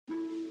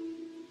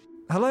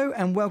Hello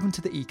and welcome to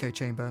the Eco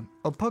Chamber,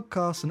 a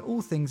podcast on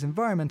all things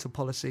environmental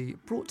policy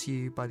brought to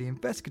you by the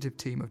investigative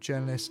team of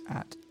journalists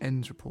at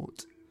ENDS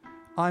Report.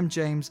 I'm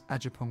James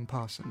Ajapong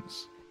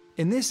Parsons.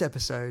 In this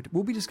episode,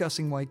 we'll be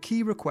discussing why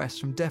key requests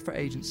from DEFRA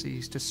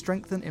agencies to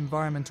strengthen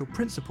environmental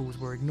principles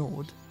were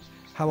ignored,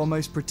 how our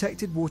most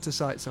protected water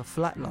sites are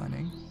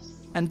flatlining,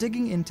 and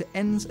digging into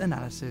ENDS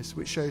analysis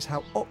which shows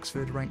how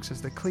Oxford ranks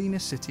as the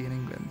cleanest city in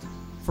England.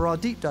 For our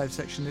deep dive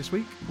section this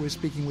week, we're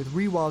speaking with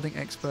rewilding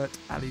expert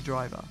Ali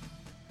Driver.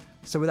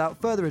 So without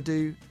further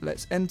ado,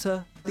 let's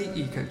enter the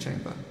Eco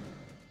Chamber.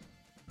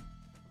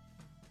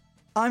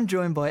 I'm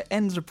joined by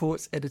ENDS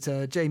Reports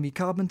editor Jamie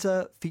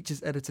Carpenter,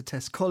 features editor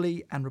Tess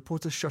Colley and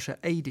reporter Shosha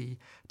Adi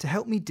to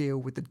help me deal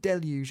with the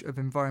deluge of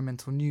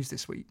environmental news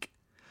this week.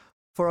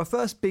 For our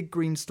first big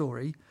green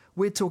story,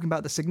 we're talking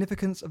about the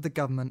significance of the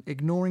government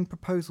ignoring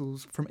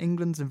proposals from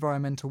England's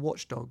environmental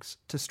watchdogs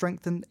to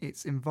strengthen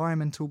its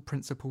environmental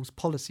principles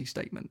policy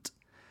statement.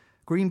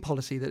 Green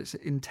policy that is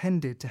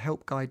intended to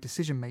help guide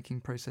decision-making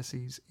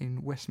processes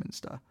in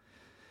Westminster.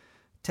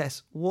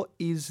 Tess, what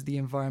is the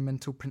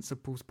Environmental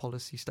Principles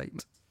Policy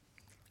Statement?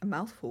 A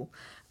mouthful.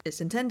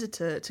 It's intended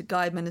to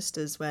guide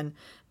ministers when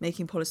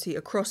making policy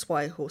across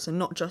Whitehorse, and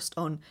not just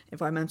on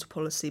environmental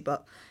policy,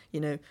 but,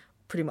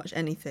 pretty much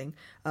anything,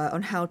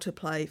 on how to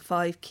apply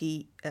 5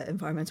 key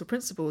environmental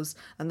principles,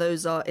 and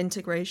those are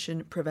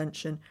integration,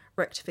 prevention,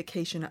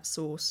 rectification at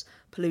source,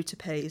 polluter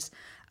pays,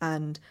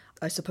 and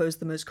I suppose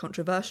the most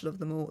controversial of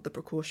them all, the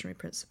precautionary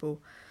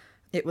principle.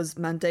 It was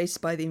mandated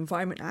by the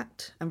Environment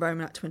Act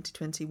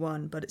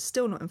 2021, but it's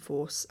still not in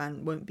force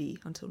and won't be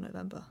until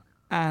November.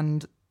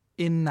 And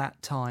in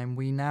that time,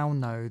 we now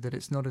know that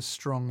it's not as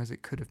strong as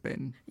it could have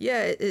been.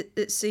 Yeah,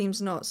 it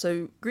seems not.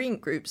 So green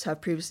groups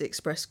have previously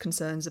expressed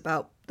concerns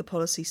about the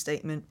policy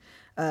statement,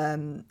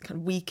 kind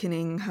of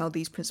weakening how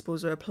these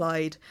principles are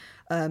applied,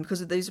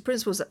 because of these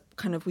principles that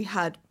kind of we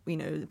had,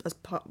 as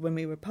part when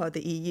we were part of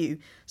the EU.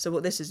 So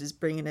what this is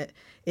bringing it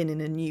in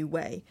a new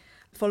way.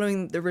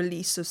 Following the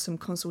release of some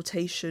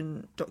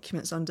consultation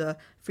documents under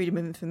Freedom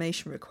of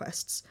Information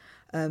requests,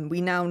 we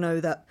now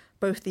know that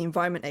both the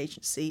Environment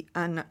Agency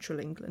and Natural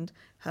England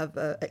have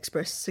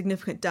expressed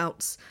significant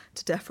doubts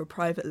to DEFRA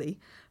privately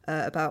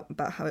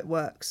about how it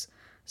works.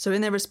 So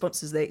in their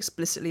responses, they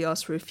explicitly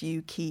asked for a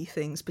few key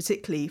things,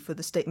 particularly for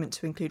the statement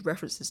to include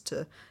references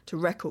to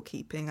record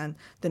keeping and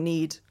the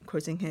need,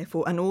 quoting here,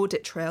 for an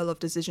audit trail of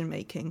decision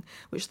making,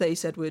 which they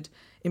said would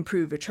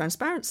improve the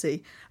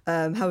transparency.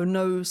 However,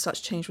 no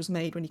such change was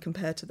made when you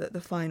compare to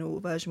the final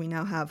version we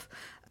now have.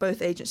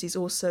 Both agencies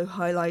also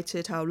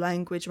highlighted how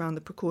language around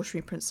the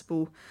precautionary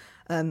principle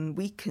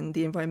weakened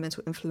the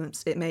environmental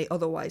influence it may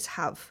otherwise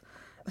have.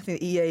 I think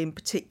the EA in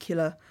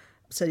particular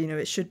said,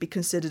 it should be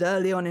considered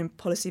early on in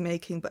policy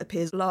making, but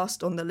appears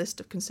last on the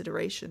list of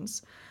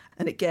considerations.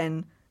 And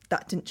again,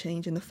 that didn't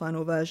change in the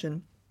final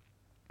version.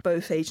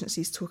 Both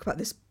agencies talk about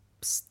this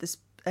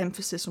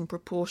emphasis on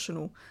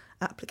proportional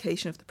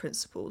application of the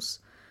principles.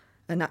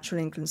 And Natural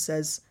England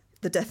says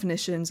the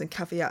definitions and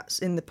caveats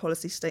in the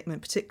policy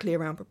statement, particularly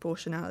around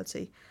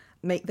proportionality,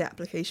 make the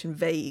application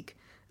vague,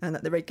 and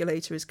that the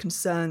regulator is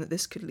concerned that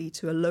this could lead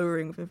to a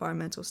lowering of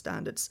environmental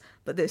standards.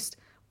 But this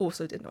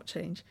also did not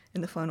change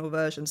in the final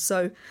version.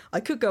 So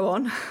I could go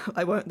on,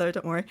 I won't though,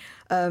 don't worry.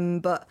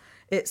 But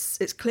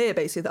it's clear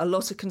basically that a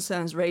lot of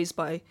concerns raised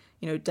by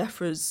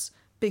DEFRA's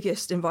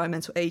biggest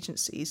environmental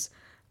agencies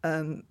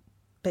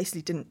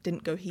basically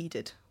didn't go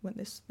heeded when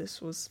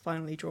this was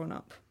finally drawn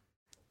up.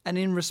 And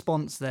in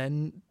response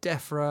then,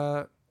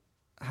 DEFRA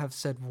have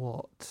said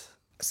what?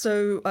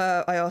 So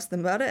I asked them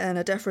about it, and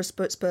a DEFRA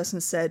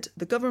spokesperson said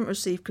the government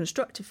received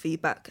constructive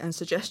feedback and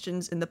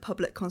suggestions in the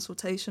public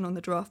consultation on the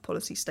draft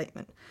policy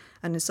statement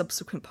and in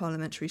subsequent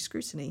parliamentary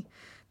scrutiny.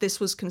 This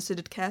was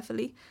considered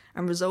carefully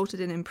and resulted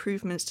in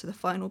improvements to the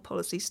final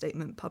policy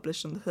statement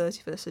published on the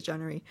 31st of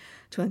January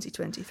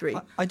 2023.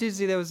 I did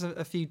see there was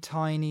a few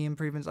tiny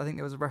improvements. I think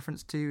there was a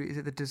reference to, is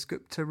it the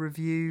descriptor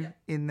review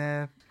in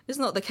there? It's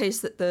not the case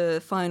that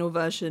the final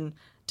version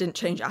didn't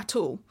change at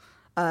all.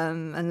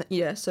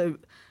 So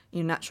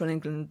Natural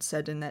England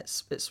said in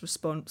its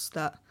response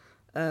that,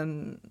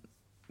 there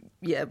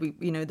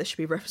should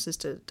be references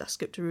to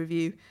descriptor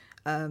review,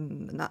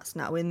 and that's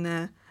now in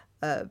there.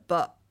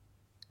 But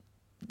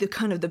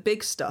the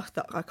big stuff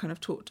that I kind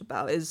of talked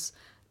about is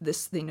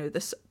this,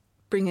 this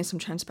bringing some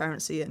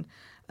transparency and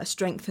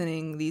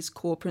strengthening these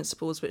core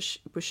principles, which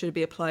should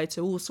be applied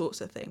to all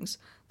sorts of things.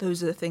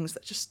 Those are the things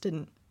that just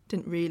didn't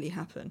really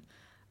happen.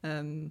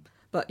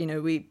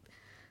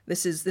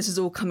 This is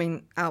all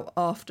coming out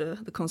after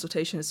the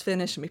consultation is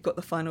finished and we've got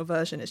the final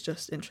version. It's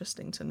just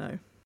interesting to know.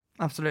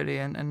 Absolutely,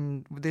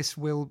 and this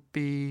will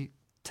be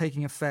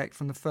taking effect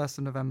from the 1st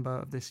of November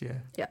of this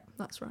year. Yeah,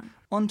 that's right.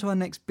 On to our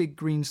next big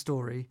green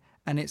story,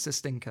 and it's a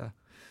stinker.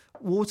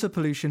 Water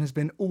pollution has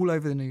been all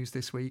over the news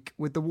this week,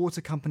 with the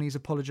water companies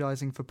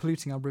apologising for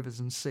polluting our rivers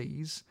and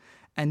seas,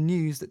 and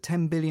news that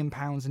 £10 billion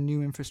in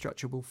new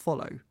infrastructure will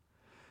follow.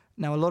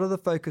 Now, a lot of the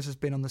focus has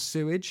been on the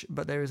sewage,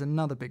 but there is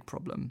another big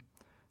problem.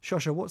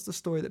 Shosha, what's the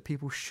story that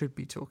people should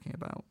be talking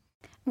about?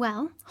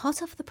 Well,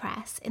 hot off the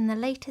press, in the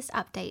latest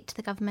update to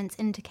the government's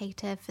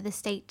indicator for the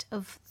state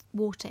of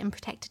water in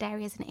protected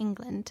areas in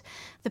England,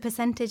 the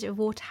percentage of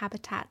water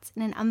habitats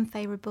in an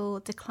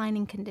unfavourable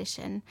declining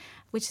condition,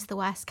 which is the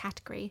worst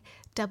category,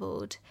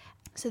 doubled.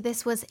 So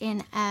this was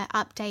in an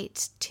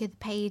update to the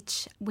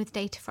page with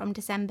data from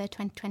December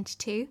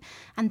 2022,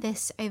 and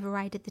this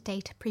overrided the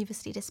data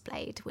previously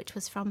displayed, which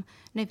was from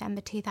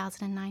November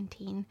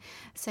 2019.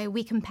 So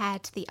we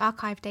compared the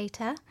archive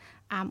data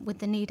with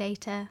the new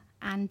data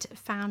and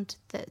found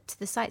that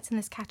the sites in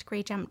this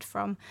category jumped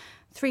from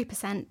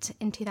 3%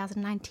 in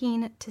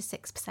 2019 to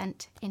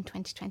 6% in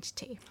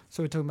 2022.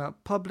 So we're talking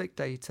about public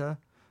data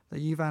that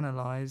you've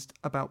analysed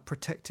about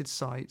protected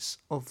sites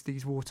of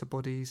these water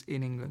bodies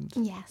in England.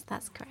 Yes,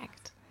 that's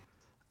correct.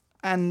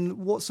 And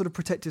what sort of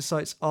protected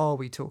sites are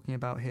we talking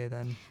about here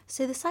then?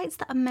 So the sites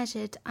that are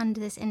measured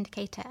under this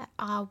indicator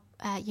are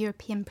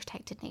European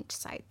protected nature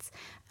sites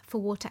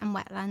for water and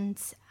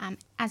wetlands,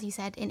 as you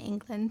said, in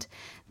England.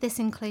 This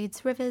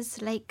includes rivers,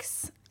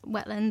 lakes,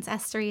 wetlands,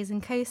 estuaries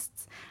and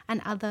coasts,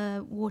 and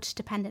other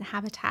water-dependent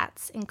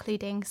habitats,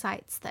 including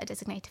sites that are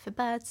designated for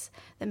birds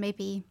that may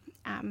be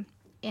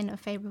in a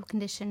favourable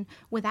condition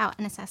without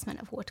an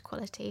assessment of water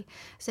quality.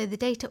 So the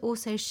data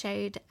also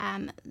showed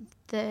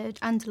the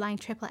underlying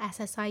triple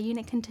SSI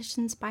unit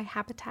conditions by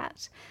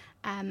habitat,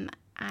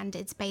 and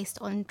it's based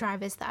on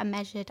drivers that are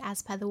measured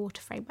as per the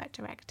Water Framework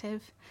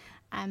Directive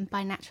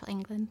by Natural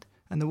England.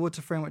 And the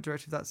Water Framework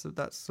Directive,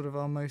 that's sort of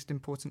our most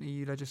important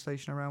EU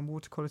legislation around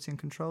water quality and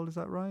control, is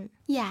that right?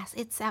 Yes,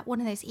 it's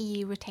one of those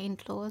EU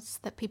retained laws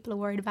that people are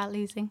worried about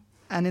losing.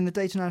 And in the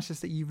data analysis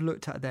that you've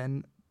looked at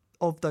then,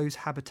 of those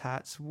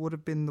habitats, what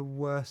have been the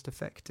worst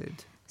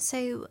affected?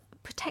 So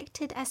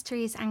protected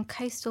estuaries and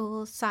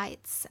coastal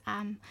sites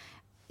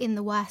in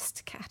the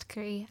worst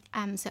category,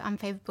 so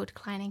unfavourable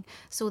declining,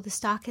 saw the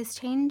starkest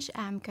change,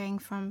 going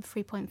from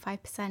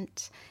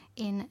 3.5%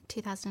 in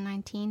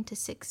 2019 to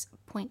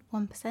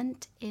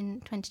 6.1%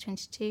 in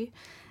 2022.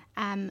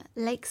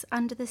 Lakes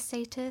under this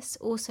status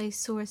also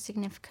saw a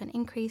significant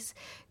increase,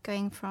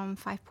 going from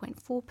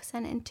 5.4%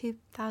 in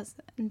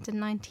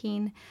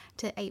 2019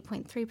 to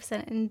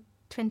 8.3% in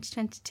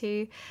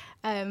 2022.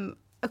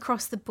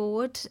 Across the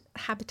board,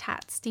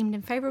 habitats deemed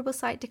in favourable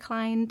site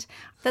declined.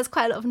 There's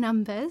quite a lot of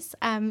numbers,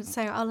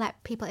 so I'll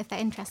let people, if they're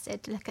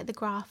interested, look at the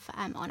graph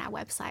on our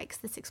website, because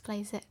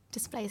this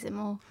displays it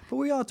more. But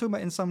we are talking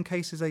about, in some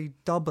cases, a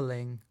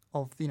doubling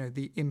of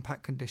the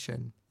impact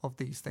condition of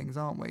these things,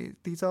 aren't we?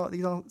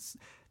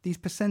 These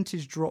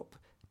percentage drop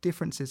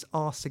differences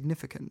are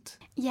significant.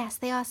 Yes,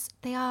 they are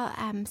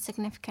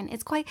significant.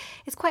 It's quite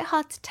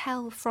hard to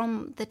tell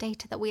from the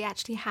data that we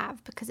actually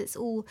have, because it's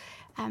all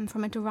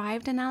from a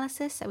derived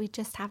analysis, so we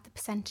just have the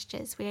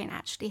percentages. We don't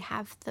actually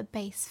have the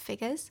base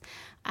figures.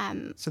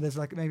 So there's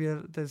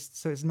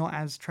so it's not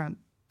as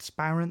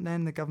transparent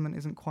then. The government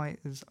isn't quite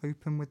as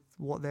open with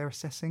what they're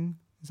assessing.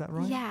 Is that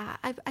right? Yeah,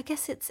 I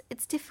guess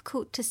it's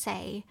difficult to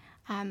say,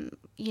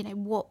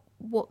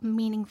 what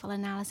meaningful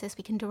analysis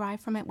we can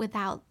derive from it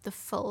without the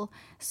full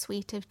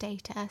suite of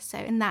data. So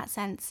in that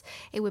sense,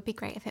 it would be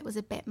great if it was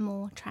a bit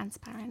more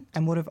transparent.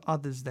 And what have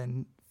others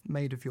then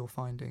made of your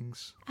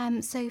findings?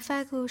 So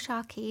Fergal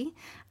Sharkey,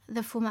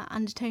 the former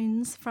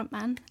Undertones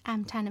frontman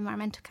turned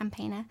environmental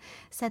campaigner,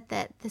 said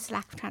that this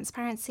lack of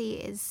transparency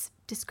is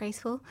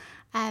disgraceful,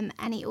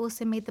 and he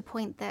also made the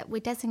point that we're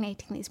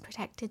designating these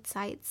protected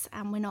sites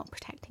and we're not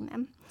protecting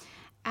them.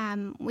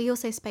 We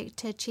also spoke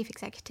to Chief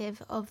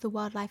Executive of the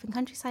Wildlife and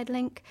Countryside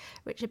Link,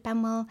 Richard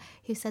Benwell,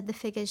 who said the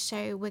figures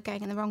show we're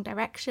going in the wrong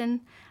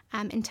direction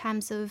in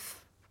terms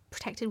of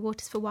protected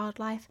waters for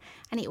wildlife,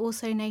 and he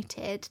also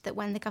noted that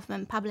when the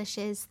government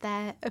publishes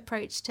their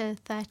approach to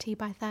 30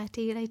 by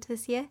 30 later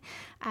this year,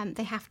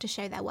 they have to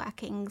show their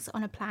workings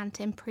on a plan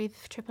to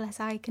improve triple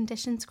SI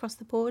conditions across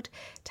the board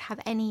to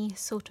have any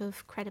sort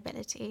of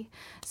credibility.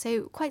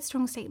 So quite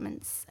strong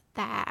statements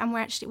there, and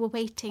we're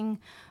waiting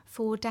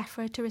for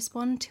DEFRA to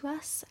respond to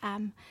us,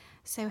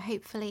 so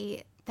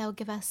hopefully they'll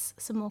give us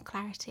some more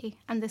clarity,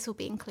 and this will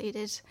be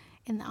included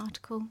in the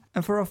article.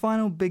 And for our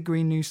final big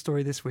green news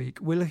story this week,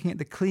 we're looking at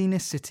the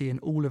cleanest city in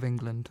all of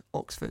England,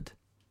 Oxford.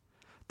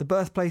 The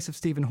birthplace of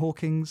Stephen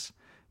Hawking's,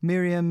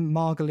 Miriam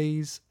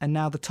Margolyes, and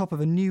now the top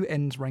of a new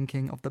ENDS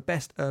ranking of the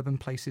best urban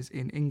places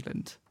in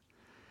England.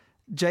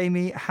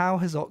 Jamie, how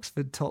has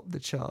Oxford topped the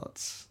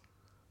charts?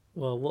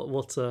 Well,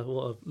 what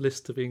a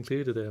list to be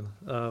included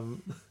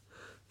in.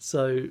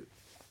 So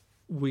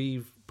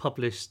we've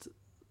published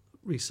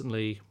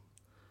recently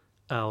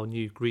our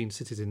new Green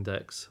Cities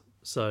Index.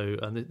 So,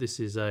 and this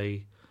is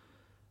a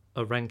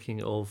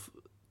ranking of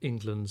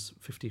England's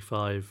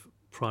 55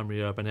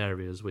 primary urban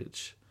areas,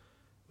 which,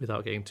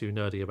 without getting too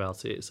nerdy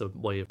about it, it's a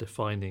way of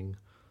defining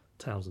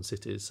towns and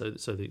cities.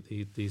 So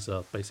these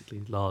are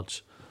basically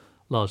large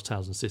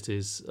towns and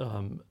cities,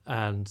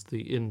 and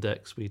the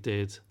index we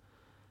did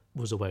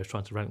was a way of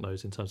trying to rank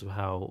those in terms of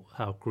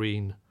how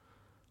green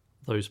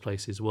those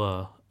places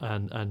were,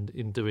 and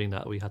in doing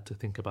that we had to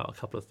think about a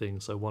couple of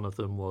things. So one of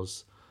them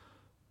was,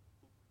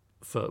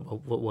 for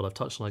what I've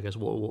touched on, I guess,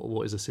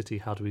 what is a city?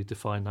 How do we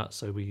define that?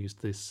 So we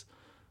used this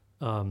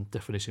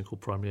definition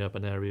called primary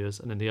urban areas.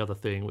 And then the other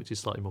thing, which is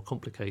slightly more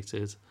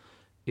complicated,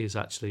 is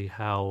actually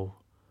how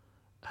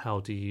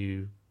do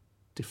you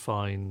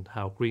define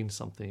how green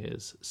something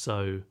is.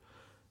 So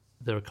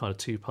there are kind of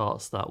two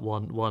parts to that.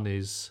 One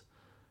is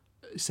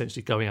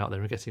essentially going out there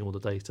and getting all the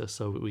data.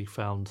 So we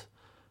found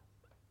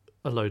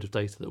a load of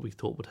data that we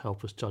thought would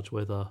help us judge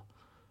whether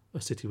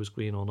a city was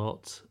green or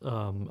not.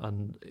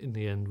 And in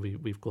the end,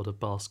 we've got a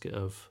basket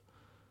of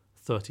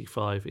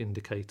 35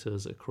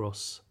 indicators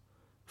across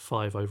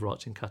 5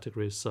 overarching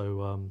categories.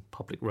 So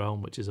public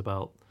realm, which is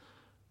about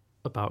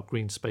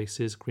green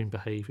spaces, green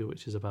behaviour,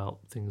 which is about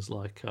things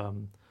like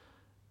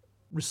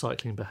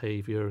recycling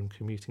behaviour and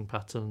commuting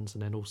patterns,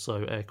 and then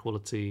also air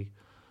quality,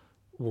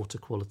 water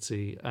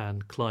quality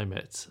and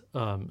climate.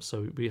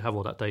 So we have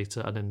all that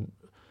data, and then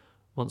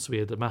once we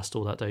had amassed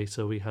all that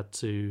data, we had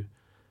to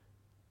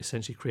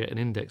essentially create an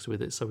index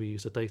with it. So we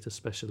used a data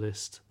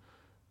specialist,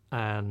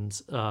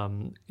 and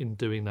in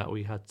doing that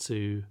we had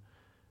to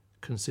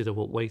consider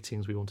what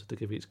weightings we wanted to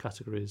give each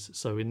categories.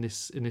 So in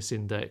this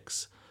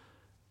index,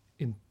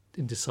 in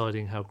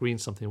deciding how green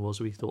something was,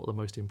 we thought the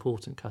most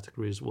important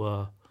categories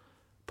were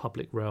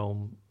public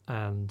realm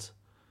and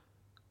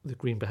the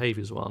green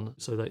behaviours one.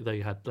 So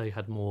they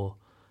had more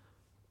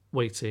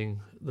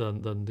weighting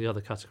than the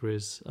other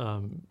categories.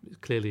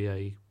 Clearly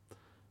a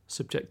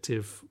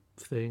subjective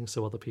thing,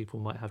 so other people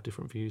might have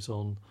different views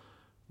on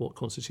what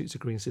constitutes a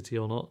green city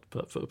or not.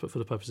 But for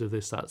the purpose of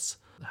this, that's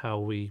how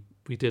we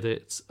did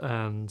it.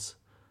 And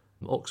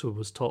Oxford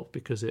was top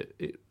because it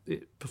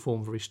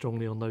performed very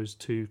strongly on those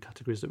two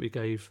categories that we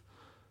gave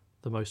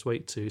the most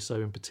weight to.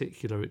 So in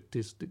particular, it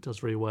does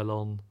very well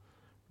on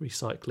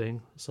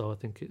recycling. So I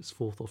think it's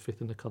 4th or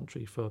 5th in the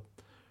country for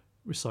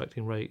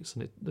recycling rates,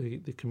 and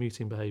the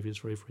commuting behaviour is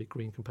very, very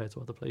green compared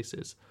to other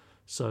places.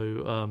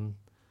 So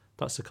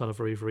that's a kind of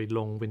very, very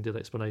long-winded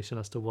explanation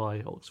as to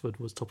why Oxford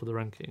was top of the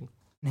ranking.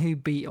 Who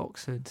beat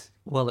Oxford?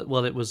 Well,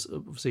 it was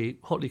obviously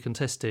hotly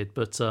contested,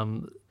 but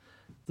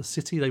the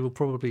city they will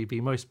probably be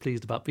most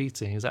pleased about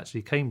beating is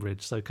actually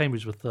Cambridge. So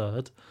Cambridge were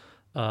third.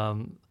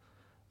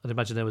 I'd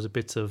imagine there was a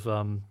bit of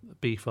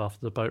beef after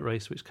the boat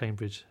race, which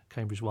Cambridge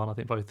won. I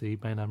think both the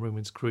main and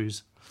women's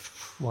crews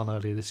won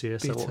earlier this year.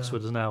 So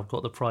Oxford has now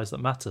got the prize that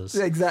matters.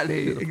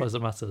 Exactly. The prize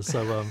that matters.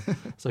 So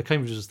so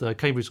Cambridge is there.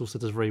 Cambridge also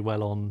does very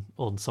well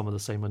on some of the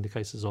same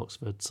indicators as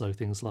Oxford. So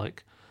things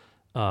like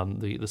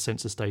the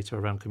census data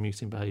around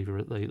commuting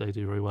behaviour, they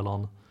do very well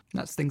on.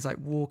 That's things like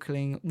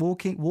walking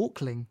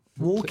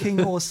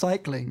or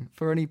cycling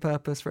for any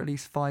purpose for at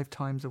least 5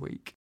 times a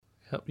week.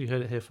 Yep, you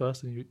heard it here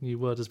first. A new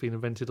word has been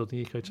invented on the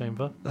Eco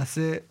Chamber. That's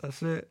it.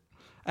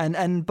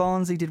 And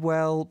Barnsley did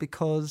well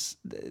because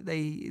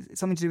it's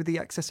something to do with the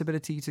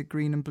accessibility to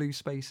green and blue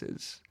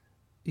spaces.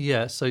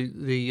 Yeah, so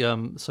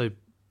so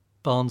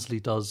Barnsley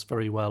does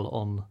very well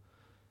on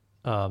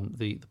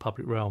the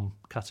public realm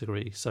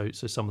category. So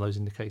some of those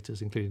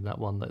indicators, including that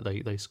one, that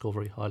they score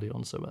very highly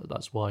on. So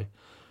that's why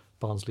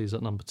Barnsley is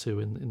at number 2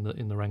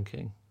 in the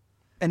ranking.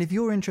 And if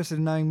you're interested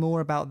in knowing more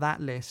about that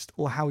list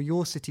or how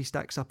your city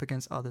stacks up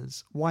against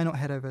others, why not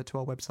head over to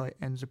our website,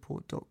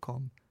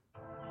 endsreport.com.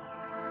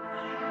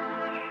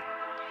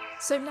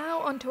 So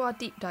now onto our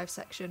deep dive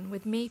section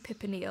with me,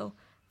 Pippa Neal.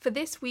 For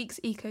this week's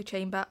Eco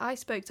Chamber, I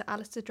spoke to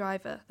Alastair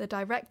Driver, the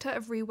director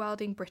of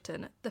Rewilding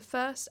Britain, the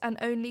first and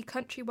only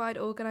countrywide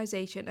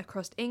organisation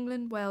across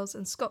England, Wales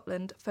and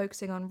Scotland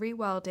focusing on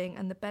rewilding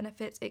and the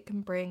benefits it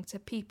can bring to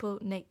people,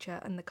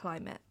 nature and the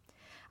climate.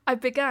 I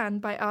began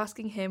by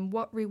asking him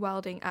what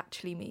rewilding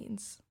actually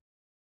means.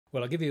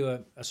 Well, I'll give you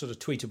a sort of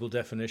tweetable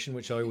definition,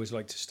 which I always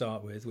like to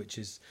start with, which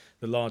is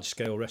the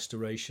large-scale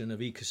restoration of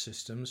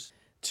ecosystems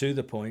to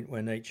the point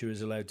where nature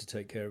is allowed to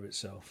take care of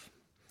itself.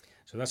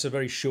 So that's a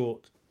very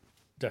short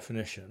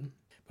definition,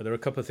 but there are a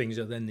couple of things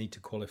that then need to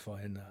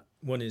qualify in that.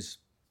 One is,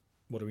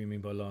 what do we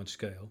mean by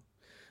large-scale?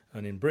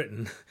 And in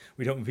Britain,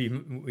 we don't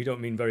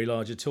mean very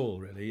large at all,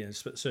 really, and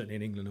certainly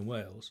in England and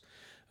Wales.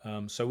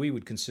 So we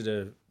would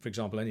consider, for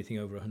example, anything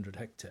over 100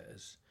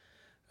 hectares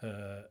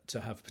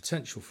to have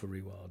potential for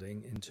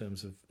rewilding in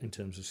terms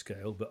of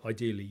scale. But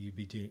ideally, you'd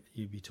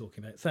be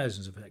talking about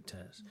thousands of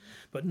hectares,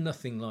 but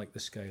nothing like the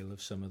scale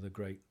of some of the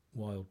great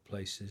wild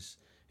places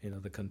in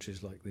other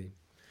countries, like the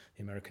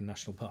American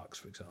national parks,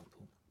 for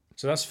example.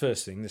 So that's the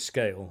first thing. The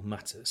scale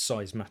matters,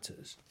 size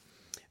matters,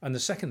 and the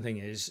second thing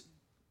is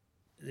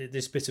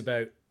this bit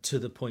about to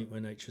the point where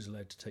nature is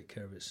allowed to take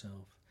care of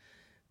itself.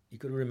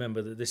 You've got to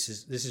remember that this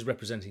is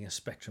representing a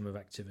spectrum of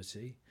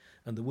activity,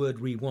 and the word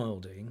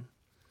rewilding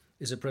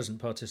is a present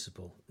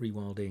participle.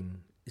 Rewilding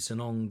is an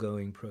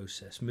ongoing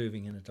process,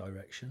 moving in a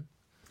direction,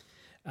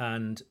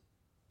 and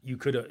you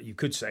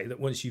could say that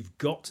once you've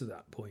got to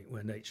that point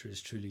where nature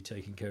is truly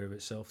taking care of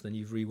itself, then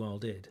you've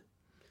rewilded.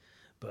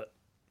 But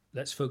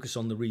let's focus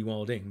on the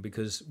rewilding,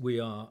 because we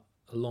are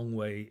a long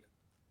way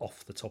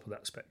off the top of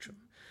that spectrum,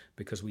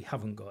 because we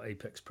haven't got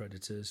apex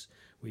predators,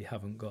 we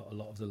haven't got a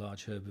lot of the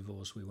large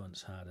herbivores we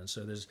once had, and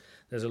so there's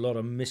a lot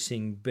of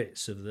missing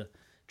bits of the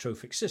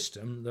trophic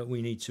system that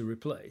we need to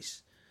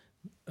replace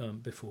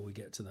before we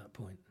get to that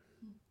point.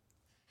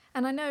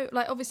 And I know,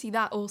 like, obviously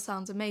that all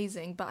sounds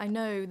amazing, but I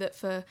know that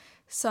for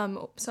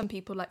some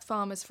people, like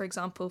farmers, for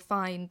example,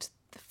 find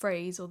the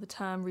phrase or the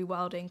term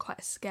rewilding quite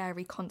a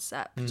scary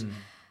concept,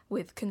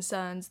 with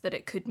concerns that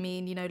it could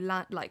mean,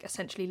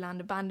 essentially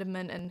land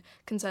abandonment, and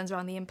concerns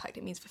around the impact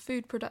it means for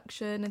food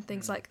production and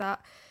things like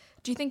that.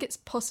 Do you think it's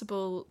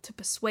possible to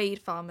persuade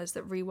farmers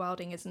that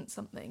rewilding isn't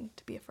something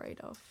to be afraid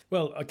of?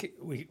 Well,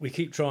 we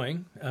keep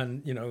trying,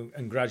 and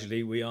and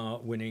gradually we are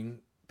winning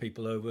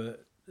people over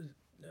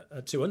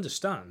to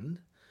understand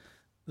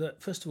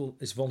that, first of all,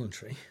 it's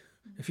voluntary.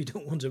 If you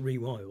don't want to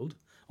rewild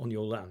on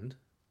your land,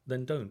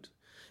 then don't.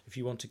 If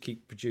you want to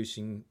keep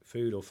producing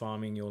food or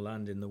farming your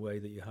land in the way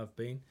that you have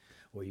been,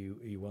 or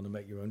you want to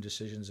make your own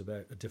decisions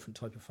about a different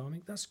type of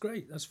farming, that's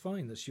great, that's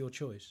fine, that's your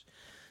choice.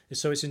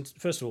 So it's,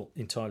 first of all,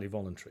 entirely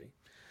voluntary.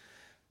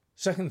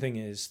 Second thing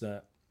is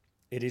that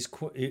it is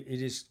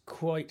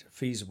quite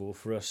feasible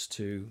for us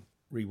to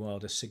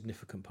rewild a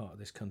significant part of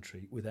this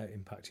country without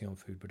impacting on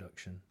food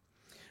production.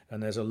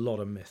 And there's a lot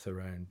of myth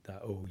around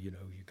that. Oh,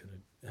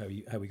 how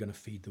are we going to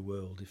feed the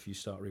world if you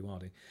start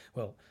rewilding?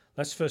 Well,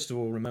 let's first of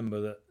all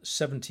remember that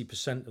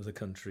 70% of the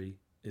country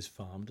is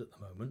farmed at the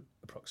moment,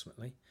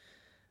 approximately.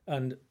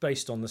 And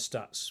based on the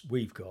stats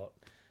we've got,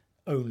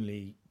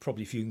 only,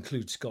 probably if you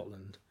include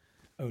Scotland,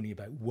 only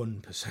about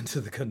 1%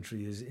 of the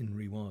country is in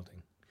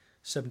rewilding.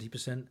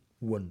 70%,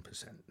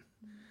 1%.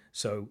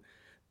 So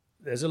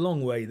there's a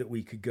long way that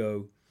we could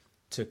go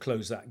to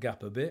close that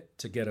gap a bit,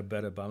 to get a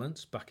better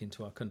balance back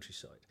into our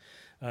countryside.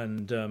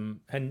 And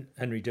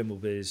Henry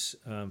Dimbleby's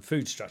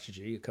food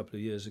strategy a couple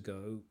of years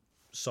ago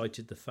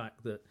cited the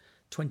fact that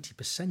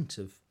 20%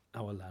 of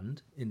our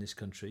land in this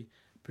country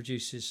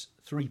produces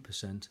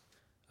 3%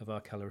 of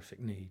our calorific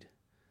need.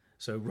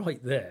 So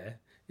right there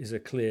is a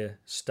clear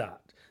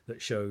stat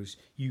that shows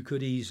you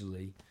could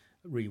easily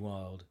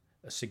rewild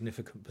a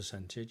significant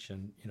percentage.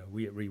 And,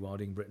 we at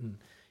Rewilding Britain,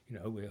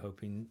 we're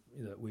hoping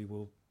that we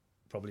will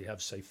probably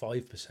have, say,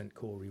 5%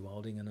 core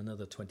rewilding and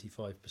another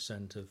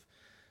 25% of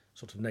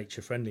sort of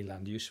nature-friendly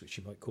land use, which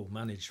you might call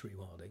managed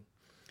rewilding,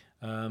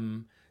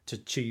 to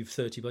achieve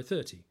 30 by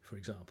 30, for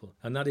example.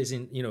 And that is,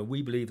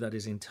 we believe that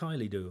is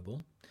entirely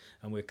doable.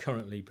 And we're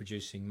currently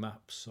producing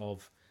maps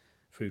of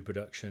food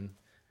production,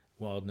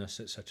 wildness,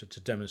 etc., to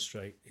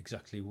demonstrate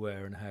exactly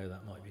where and how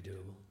that might be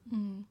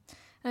doable.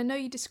 I know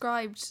you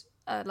described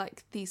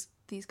these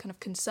kind of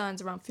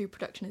concerns around food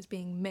production as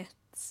being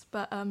myths,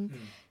 but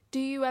do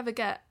you ever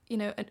get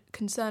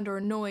concerned or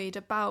annoyed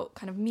about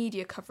kind of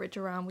media coverage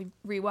around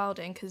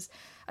rewilding? Because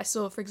I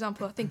saw, for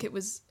example, I think it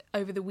was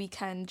over the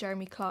weekend,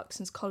 Jeremy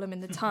Clarkson's column in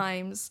the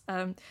Times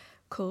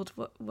called,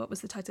 what was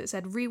the title? It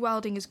said,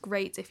 "Rewilding is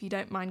great if you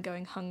don't mind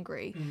going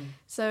hungry."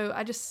 So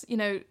I just,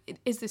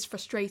 is this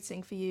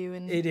frustrating for you?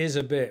 And it is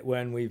a bit,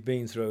 when we've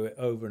been through it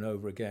over and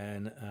over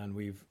again, and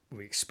we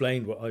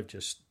explained what I've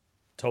just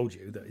told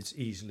you, that it's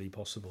easily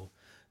possible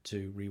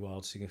to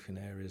rewild significant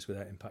areas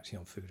without impacting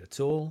on food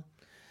at all.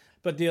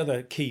 But the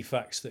other key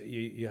facts that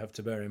you have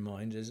to bear in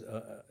mind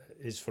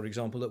is, for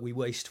example, that we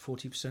waste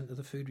 40% of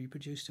the food we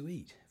produce to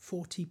eat.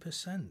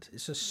 40%.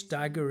 It's a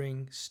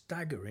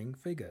staggering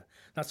figure.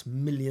 That's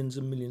millions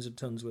and millions of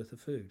tons worth of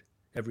food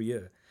every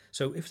year.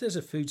 So if there's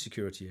a food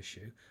security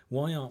issue,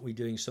 why aren't we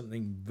doing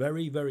something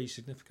very, very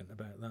significant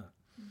about that?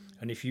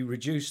 And if you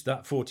reduce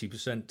that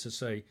 40% to,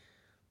 say,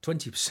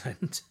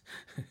 20%,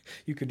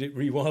 you could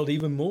rewild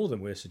even more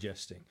than we're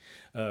suggesting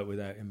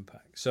without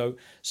impact. So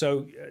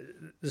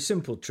the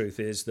simple truth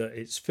is that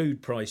it's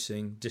food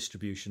pricing,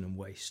 distribution and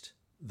waste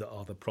that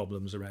are the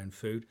problems around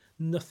food.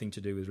 Nothing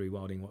to do with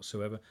rewilding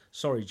whatsoever.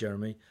 Sorry,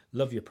 Jeremy,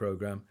 love your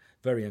programme,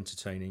 very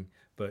entertaining,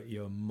 but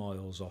you're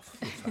miles off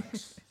the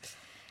facts.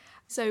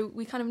 So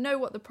we kind of know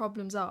what the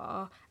problems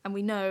are, and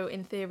we know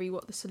in theory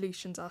what the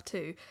solutions are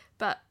too,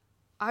 but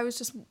I was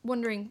just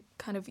wondering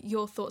kind of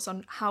your thoughts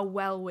on how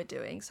well we're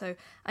doing. So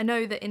I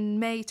know that in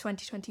May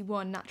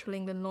 2021, Natural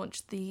England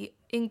launched the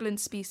England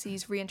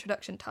Species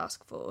Reintroduction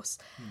Task Force.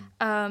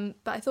 But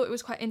I thought it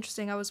was quite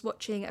interesting. I was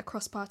watching a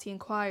cross-party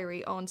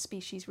inquiry on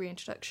species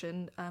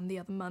reintroduction the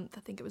other month,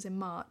 I think it was in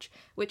March,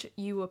 which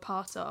you were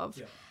part of.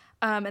 Yeah.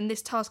 And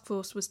this task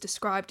force was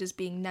described as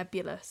being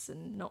nebulous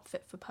and not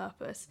fit for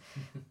purpose.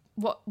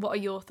 What are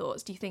your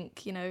thoughts? Do you think,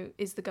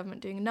 is the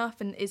government doing enough?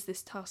 And is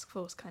this task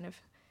force kind of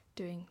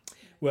doing?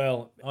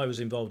 Well, I was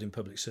involved in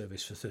public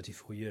service for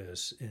 34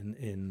 years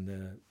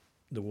in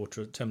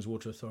the Thames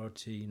Water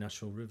Authority,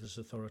 National Rivers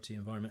Authority,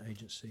 Environment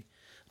Agency.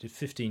 I did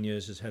 15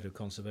 years as head of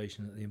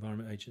conservation at the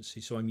Environment Agency,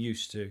 so I'm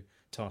used to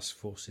task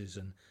forces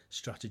and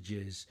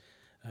strategies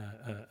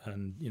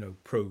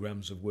and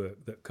programs of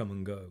work that come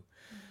and go.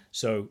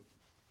 So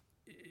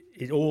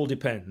it all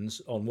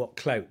depends on what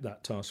clout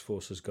that task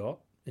force has got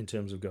in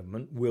terms of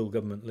government. Will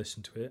government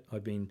listen to it?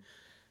 I've been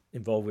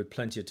involved with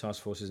plenty of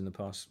task forces in the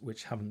past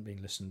which haven't been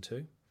listened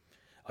to.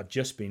 I've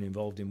just been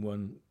involved in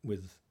one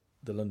with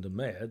the London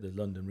Mayor, the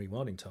London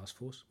Rewilding Task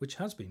Force, which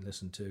has been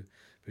listened to,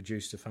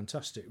 produced a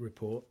fantastic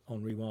report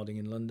on rewilding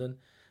in London,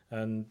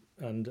 and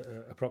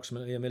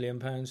approximately £1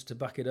 million to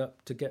back it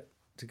up to get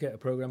a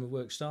programme of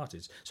work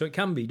started. So it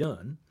can be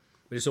done,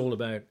 but it's all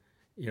about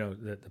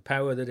the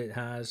power that it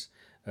has,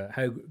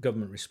 how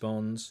government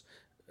responds.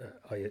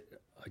 I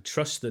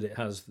trust that it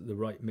has the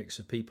right mix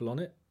of people on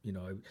it.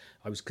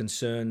 I was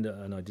concerned,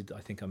 and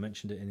I think I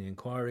mentioned it in the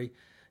inquiry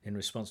in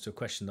response to a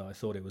question that I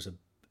thought it was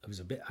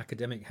a bit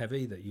academic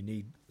heavy, that you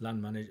need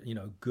land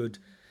good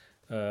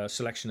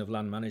selection of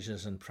land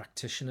managers and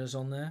practitioners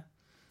on there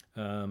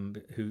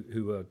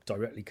who are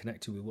directly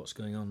connected with what's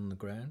going on the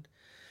ground.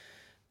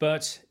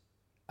 But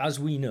as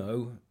we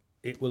know,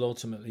 it will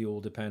ultimately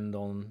all depend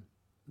on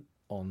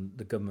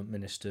the government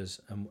ministers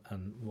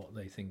and what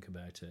they think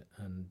about it.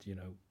 And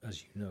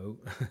as you know,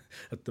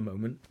 at the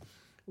moment,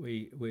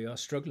 we are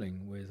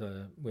struggling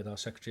with our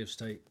Secretary of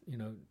State,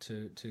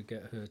 to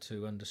get her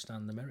to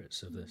understand the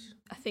merits of this.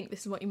 I think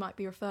this is what you might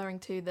be referring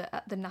to, that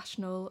at the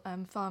National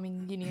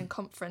Farming Union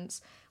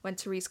Conference, when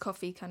Therese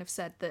Coffey kind of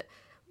said that,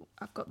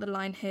 I've got the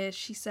line here,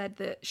 she said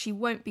that she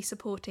won't be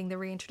supporting the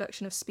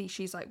reintroduction of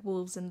species like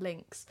wolves and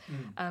lynx,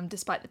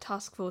 despite the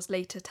task force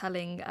later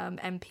telling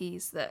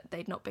MPs that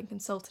they'd not been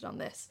consulted on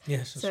this.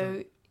 Yes, that's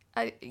so,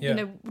 right.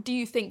 Do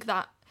you think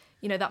that,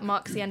 that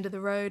marks the end of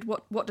the road?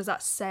 What does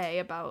that say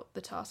about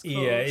the task force?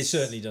 Yeah, it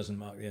certainly doesn't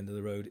mark the end of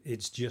the road.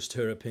 It's just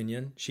her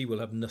opinion. She will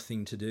have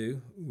nothing to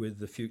do with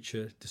the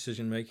future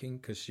decision making,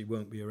 because she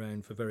won't be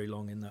around for very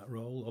long in that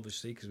role,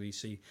 obviously, because we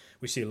see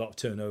a lot of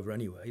turnover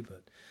anyway,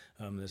 but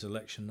there's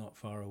election not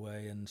far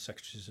away, and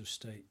secretaries of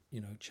state,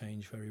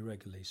 change very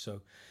regularly. So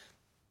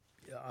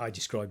I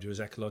described her as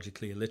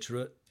ecologically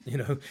illiterate,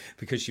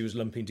 because she was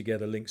lumping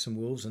together lynx and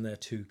wolves, and they're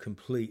two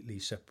completely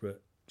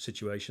separate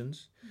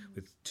situations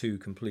with two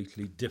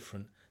completely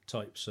different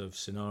types of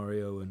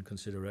scenario and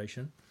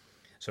consideration.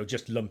 So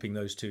just lumping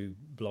those two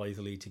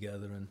blithely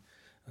together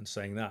and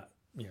saying that,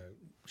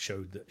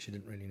 showed that she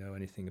didn't really know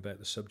anything about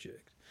the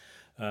subject.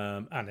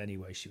 And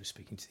anyway, she was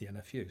speaking to the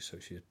NFU, so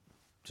she was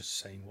just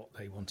saying what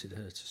they wanted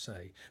her to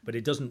say. But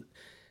it doesn't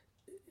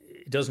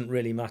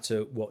really matter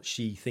what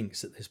she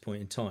thinks at this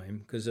point in time,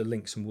 because a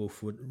lynx and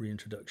wolf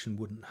reintroduction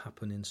wouldn't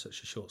happen in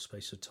such a short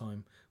space of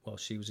time while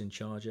she was in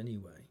charge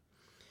anyway.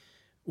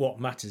 What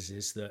matters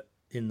is that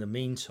in the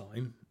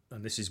meantime,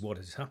 and this is what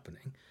is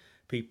happening,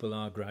 people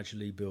are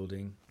gradually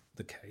building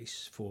the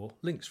case for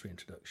lynx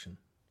reintroduction,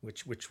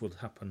 which will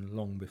happen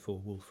long before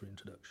wolf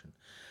reintroduction.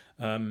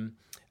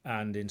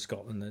 And in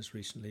Scotland, there's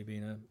recently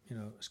been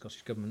a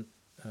Scottish government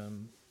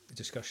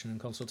discussion and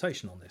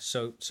consultation on this.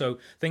 So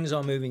things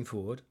are moving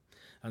forward,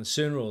 and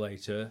sooner or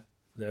later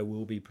there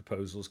will be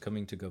proposals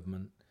coming to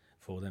government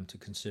for them to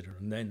consider,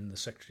 and then the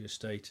Secretary of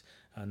State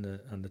and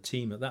the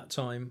team at that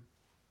time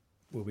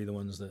will be the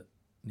ones that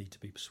need to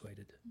be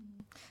persuaded.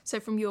 So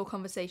from your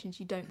conversations,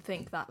 you don't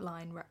think that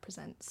line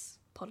represents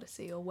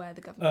policy or where the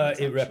government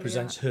it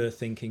represents her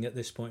thinking at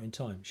this point in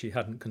time. She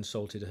hadn't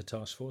consulted her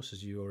task force,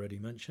 as you already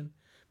mentioned,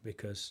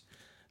 because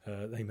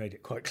they made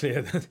it quite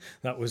clear that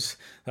that was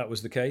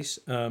the case.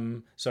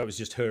 So it was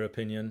just her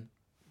opinion.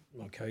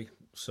 Okay,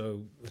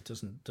 so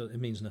it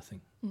means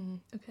nothing.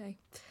 Okay.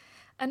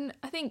 And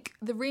I think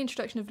the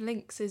reintroduction of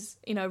lynx is,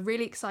 a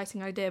really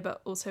exciting idea,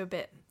 but also a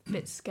bit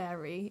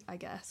scary, I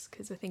guess,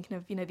 because we're thinking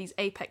of, these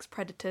apex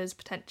predators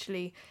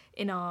potentially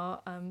in our,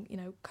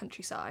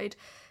 countryside.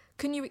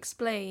 Can you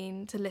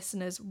explain to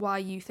listeners why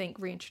you think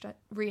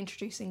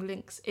reintroducing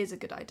lynx is a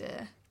good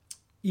idea?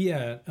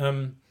 Yeah.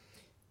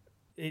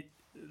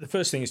 The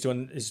first thing is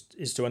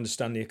to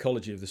understand the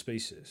ecology of the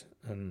species,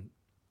 and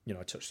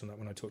I touched on that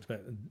when I talked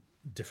about the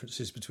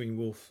differences between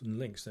wolf and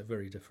lynx. They're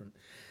very different.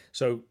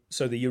 So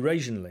the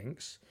Eurasian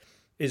lynx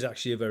is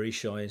actually a very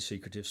shy and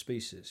secretive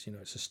species.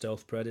 It's a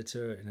stealth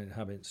predator, and it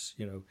inhabits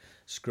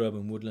scrub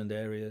and woodland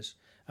areas,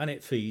 and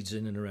it feeds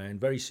in and around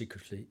very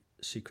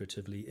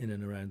secretively in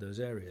and around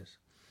those areas.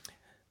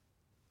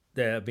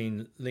 There have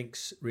been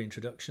lynx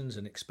reintroductions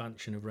and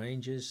expansion of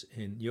ranges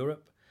in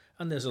Europe,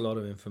 and there's a lot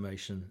of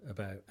information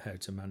about how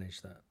to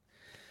manage that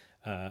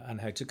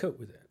and how to cope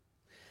with it.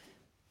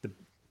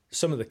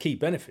 Some of the key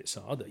benefits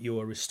are that you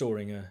are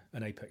restoring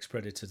an apex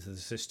predator to the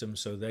system,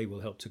 so they will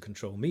help to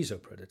control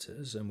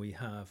mesopredators, and we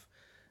have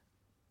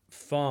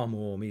far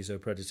more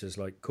mesopredators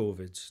like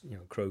corvids,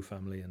 crow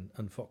family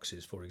and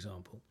foxes, for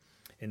example,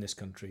 in this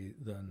country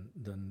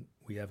than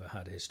we ever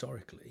had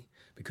historically,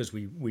 because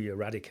we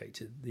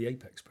eradicated the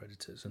apex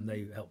predators and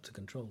they helped to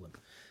control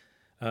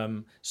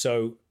them.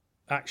 So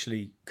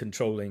actually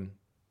controlling,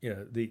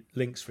 the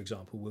lynx, for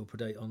example, will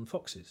predate on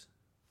foxes.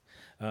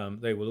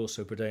 They will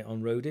also predate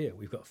on roe deer.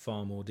 We've got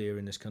far more deer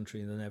in this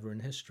country than ever in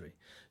history.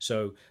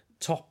 So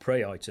top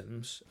prey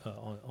items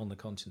on the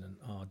continent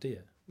are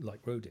deer, like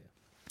roe deer.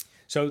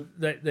 So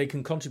they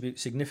can contribute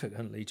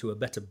significantly to a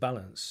better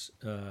balance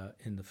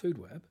in the food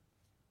web.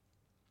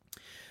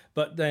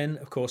 But then,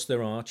 of course,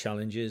 there are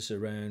challenges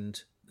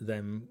around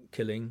them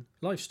killing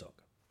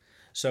livestock.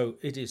 So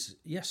it is,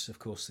 yes, of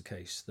course, the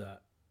case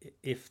that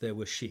if there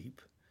were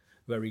sheep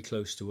very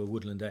close to a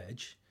woodland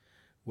edge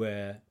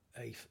where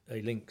a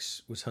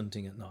lynx was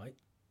hunting at night,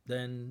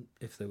 then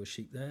if there were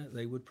sheep there,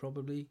 they would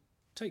probably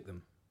take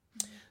them.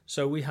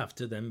 So we have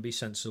to then be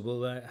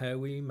sensible about how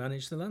we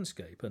manage the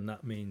landscape, and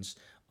that means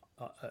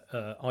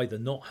either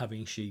not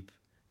having sheep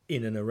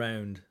in and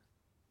around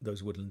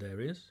those woodland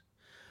areas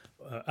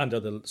and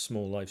other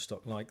small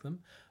livestock like them,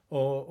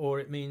 or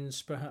it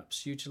means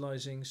perhaps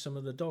utilising some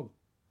of the dog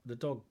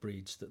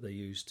breeds that they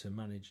use to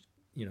manage,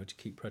 to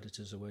keep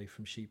predators away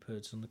from sheep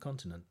herds on the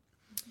continent.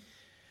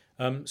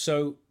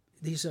 So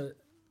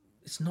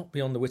it's not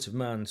beyond the wit of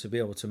man to be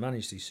able to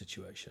manage these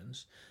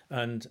situations.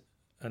 And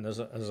as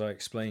I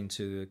explained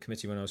to the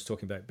committee when I was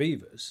talking about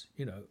beavers,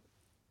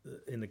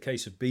 in the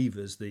case of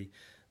beavers, the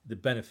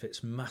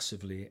benefits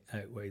massively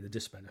outweigh the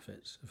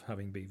disbenefits of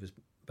having beavers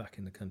back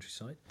in the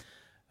countryside.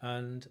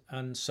 And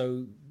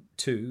so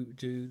too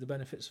do the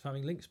benefits of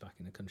having lynx back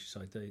in the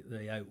countryside.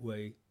 They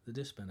outweigh the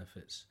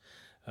disbenefits.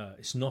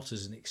 It's not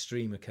as an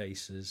extreme a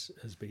case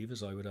as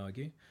beavers, I would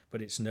argue,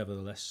 but it's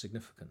nevertheless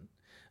significant.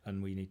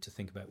 And we need to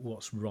think about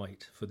what's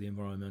right for the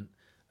environment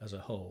as a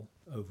whole,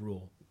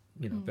 overall,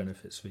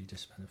 benefits v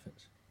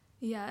disbenefits.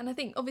 Yeah, and I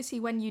think obviously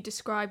when you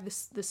describe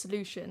the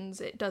solutions,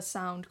 it does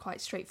sound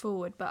quite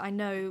straightforward, but I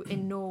know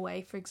in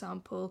Norway, for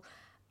example,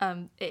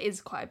 it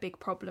is quite a big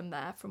problem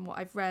there from what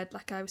I've read.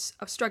 Like I was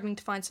struggling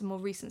to find some more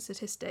recent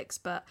statistics,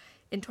 but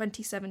in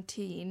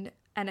 2017,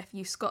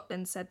 NFU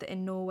Scotland said that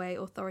in Norway,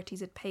 authorities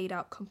had paid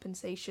out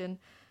compensation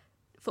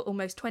for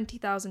almost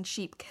 20,000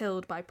 sheep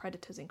killed by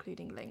predators,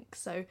 including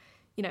lynx. So,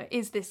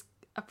 is this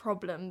a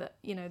problem that,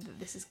 that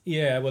this is...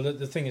 Yeah, well,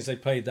 the thing is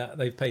they've paid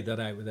that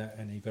out without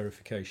any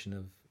verification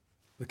of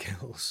the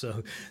kills.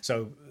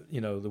 So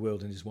the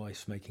Wild and his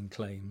wife making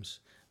claims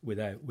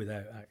without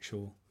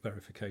actual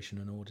verification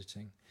and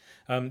auditing.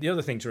 The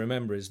other thing to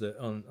remember is that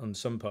on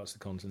some parts of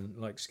the continent,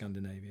 like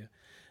Scandinavia,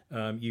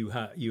 you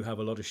have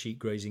a lot of sheep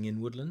grazing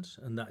in woodlands,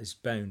 and that is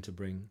bound to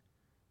bring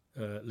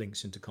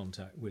lynx into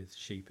contact with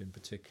sheep in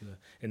particular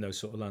in those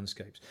sort of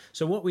landscapes.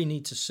 So what we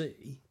need to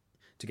see,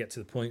 to get to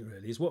the point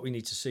really, is what we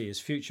need to see is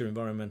future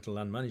environmental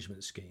land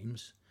management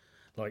schemes,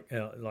 like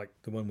the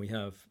one we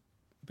have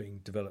being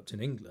developed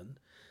in England,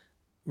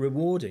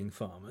 rewarding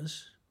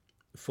farmers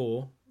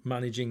for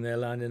managing their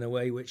land in a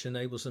way which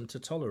enables them to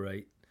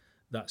tolerate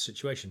that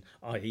situation,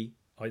 i.e.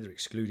 either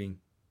excluding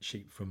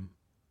sheep from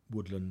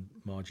woodland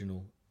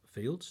marginal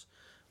fields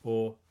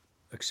or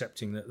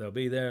accepting that they'll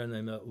be there and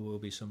then there will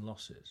be some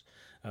losses.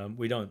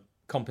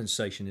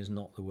 Compensation is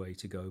not the way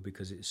to go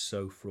because it's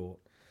so fraught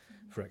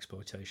for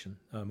exploitation.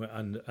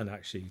 And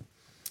actually,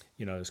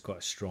 there's quite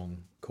a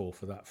strong call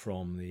for that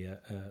from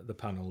the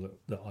panel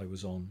that I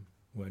was on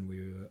when we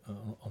were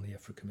on the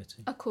EFRA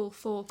committee. A call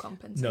for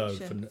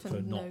compensation? No,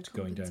 for not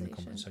going down the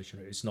compensation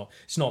rate. It's not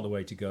the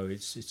way to go.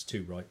 It's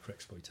too ripe for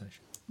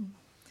exploitation.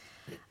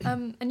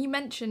 And you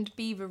mentioned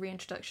beaver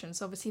reintroduction,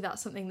 so obviously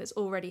that's something that's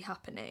already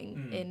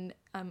happening in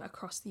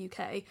across the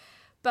UK.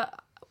 But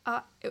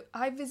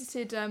I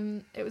visited,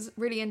 it was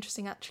really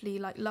interesting actually,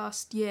 like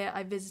last year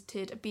I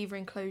visited a beaver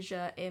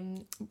enclosure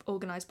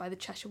organised by the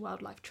Cheshire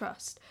Wildlife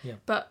Trust. Yeah.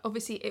 But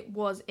obviously it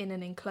was in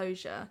an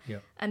enclosure. Yeah.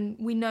 And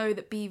we know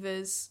that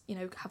beavers,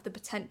 have the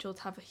potential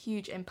to have a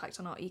huge impact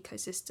on our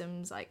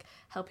ecosystems, like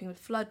helping with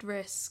flood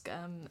risk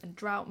and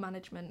drought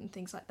management and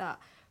things like that.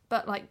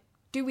 But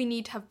do we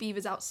need to have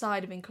beavers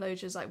outside of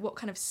enclosures? Like, what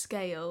kind of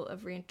scale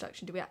of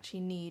reintroduction do we actually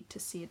need to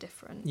see a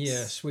difference?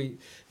 Yes,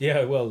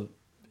 well,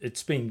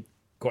 it's been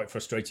quite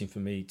frustrating for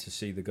me to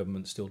see the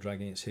government still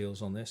dragging its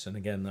heels on this, and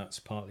again, that's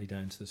partly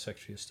down to the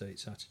Secretary of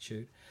State's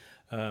attitude.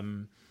 I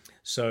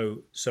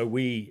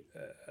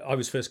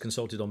was first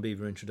consulted on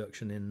beaver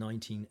introduction in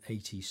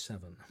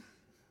 1987.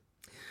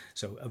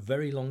 So a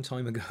very long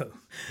time ago,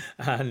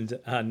 and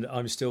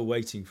I'm still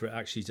waiting for it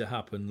actually to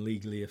happen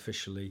legally,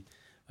 officially,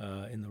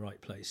 in the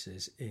right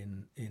places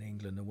in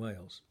England and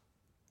Wales.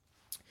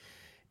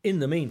 In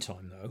the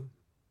meantime, though,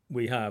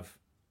 we have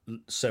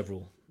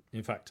several.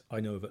 In fact,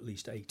 I know of at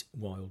least 8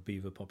 wild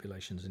beaver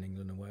populations in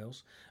England and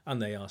Wales,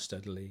 and they are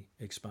steadily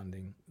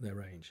expanding their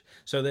range.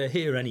 So they're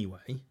here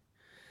anyway.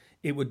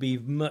 It would be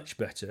much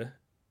better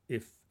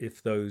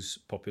if those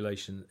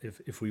populations,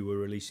 if we were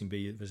releasing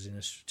beavers in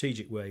a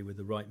strategic way with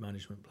the right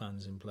management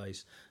plans in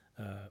place,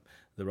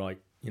 the right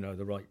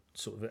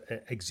sort of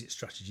exit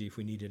strategy if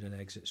we needed an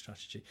exit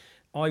strategy.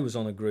 I was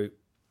on a group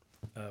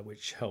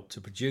which helped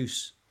to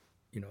produce,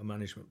 a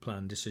management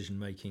plan, decision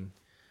making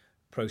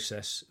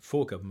process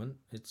for government.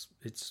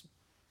 It's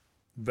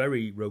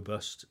very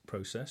robust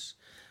process,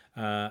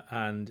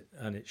 and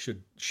it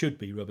should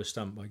be rubber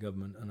stamped by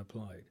government and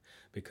applied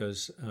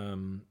because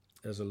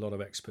there's a lot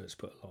of experts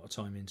put a lot of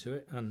time into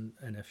it, and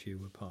NFU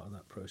were part of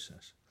that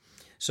process.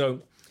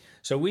 So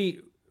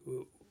we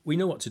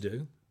know what to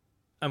do.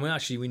 And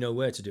we know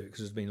where to do it because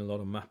there's been a lot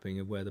of mapping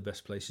of where the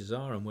best places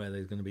are and where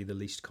there's going to be the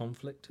least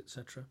conflict,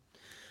 etc.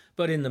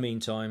 But in the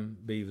meantime,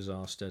 beavers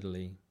are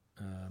steadily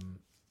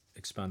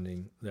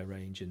expanding their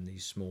range in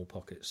these small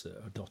pockets that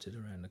are dotted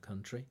around the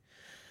country.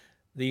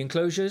 The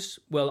enclosures,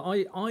 well,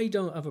 I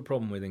don't have a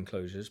problem with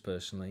enclosures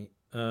personally.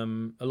 A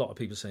lot of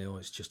people say,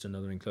 it's just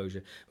another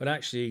enclosure. But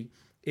actually,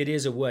 it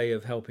is a way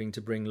of helping to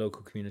bring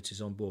local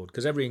communities on board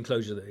because every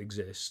enclosure that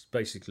exists,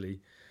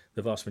 basically,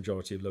 the vast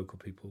majority of local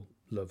people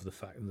love the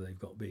fact that they've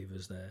got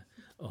beavers there,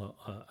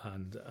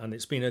 and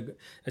it's been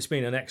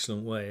an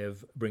excellent way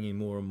of bringing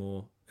more and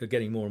more,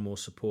 getting more and more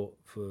support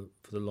for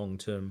the long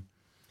term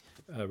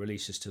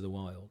releases to the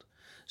wild.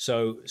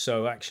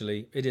 So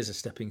actually, it is a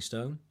stepping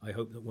stone. I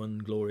hope that one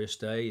glorious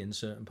day in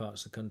certain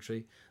parts of the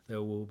country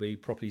there will be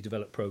properly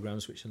developed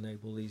programs which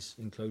enable these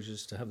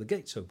enclosures to have the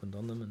gates opened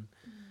on them, and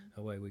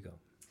away we go.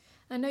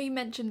 I know you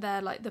mentioned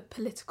there like the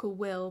political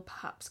will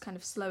perhaps kind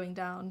of slowing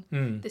down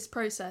this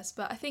process,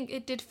 but I think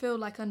it did feel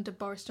like under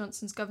Boris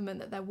Johnson's government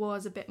that there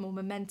was a bit more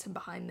momentum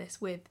behind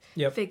this, with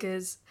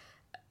figures,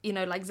 you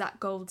know, like Zach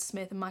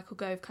Goldsmith and Michael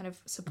Gove kind of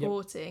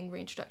supporting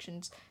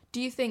reintroductions.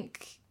 Do you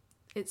think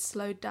it's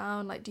slowed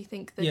down? Like, do you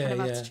think the kind of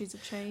attitudes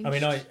have changed? I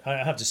mean, I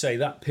have to say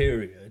that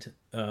period,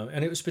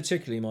 and it was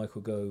particularly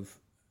Michael Gove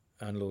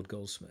and Lord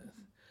Goldsmith,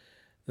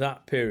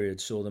 that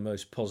period saw the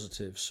most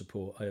positive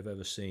support I have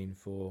ever seen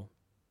for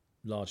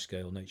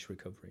large-scale nature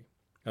recovery.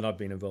 And I've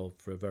been involved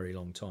for a very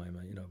long time.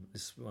 You know,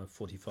 this is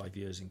 45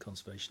 years in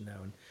conservation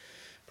now, and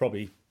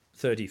probably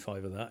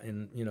 35 of that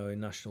in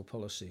national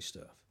policy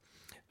stuff.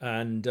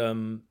 And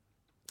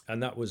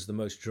that was the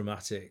most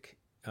dramatic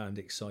and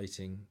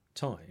exciting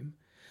time.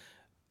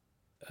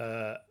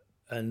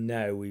 And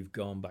now we've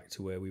gone back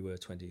to where we were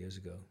 20 years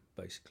ago,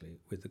 basically,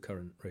 with the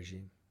current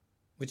regime,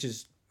 which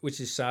is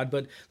sad.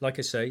 But like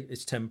I say,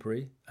 it's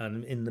temporary.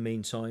 And in the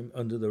meantime,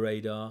 under the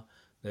radar,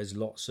 there's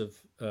lots of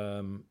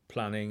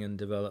planning and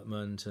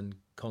development and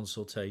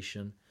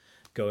consultation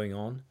going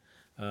on.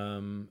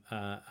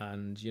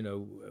 And, you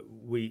know,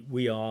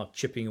 we are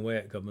chipping away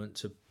at government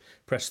to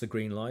press the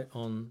green light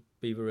on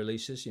beaver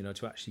releases, you know,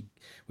 to actually,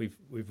 we've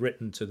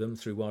written to them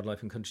through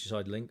Wildlife and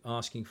Countryside Link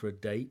asking for a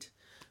date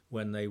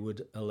when they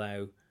would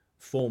allow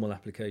formal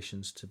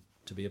applications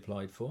to be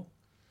applied for.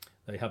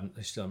 They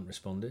still haven't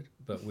responded,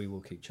 but we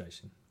will keep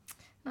chasing.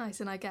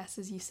 Nice, and I guess,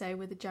 as you say,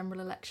 with the general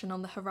election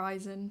on the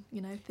horizon,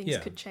 you know, things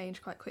could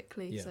change quite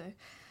quickly. Yeah.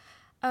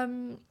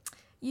 So,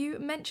 you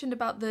mentioned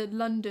about the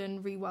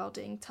London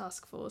Rewilding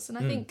Task Force, and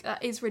I think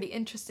that is really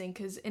interesting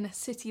because in a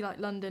city like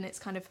London, it's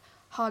kind of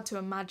hard to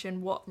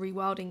imagine what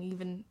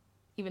rewilding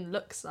even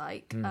looks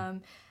like.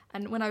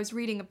 And when I was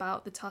reading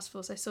about the task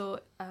force, I saw,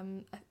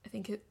 I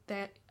think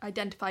they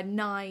identified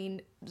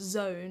 9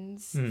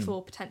 zones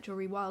for potential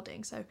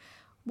rewilding. So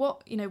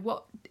what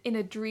in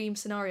a dream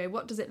scenario,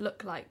 what does it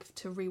look like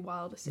to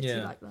rewild a city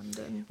like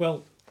London?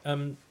 Well,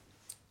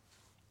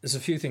 there's a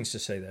few things to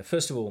say there.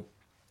 First of all,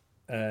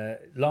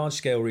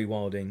 large-scale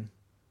rewilding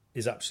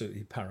is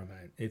absolutely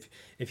paramount.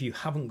 If you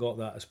haven't got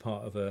that as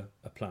part of a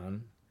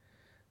plan,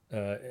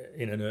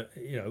 in an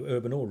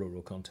urban or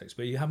rural context,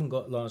 but you haven't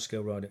got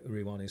large-scale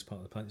rewilding as part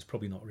of the plan, it's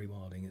probably not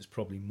rewilding. It's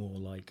probably more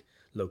like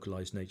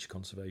localised nature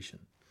conservation.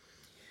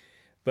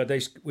 But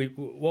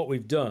what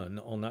we've done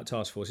on that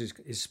task force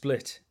is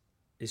split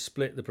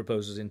the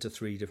proposals into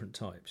 3 different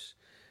types.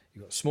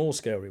 You've got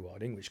small-scale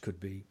rewilding, which could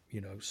be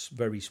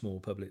very small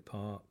public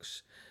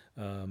parks,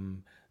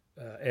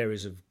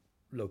 areas of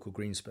local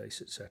green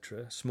space,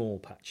 etc., small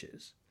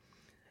patches.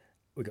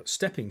 We've got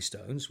stepping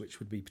stones, which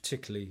would be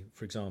particularly,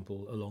 for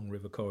example, along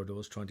river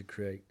corridors, trying to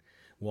create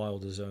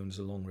wilder zones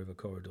along river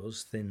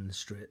corridors, thin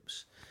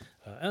strips,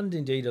 and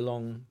indeed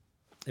along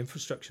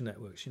infrastructure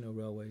networks,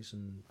 railways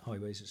and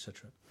highways,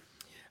 etc.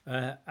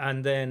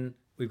 And then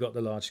we've got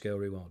the large-scale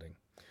rewilding.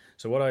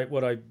 So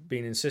what I've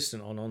been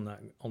insistent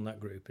on that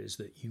group is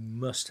that you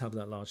must have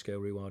that large-scale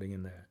rewilding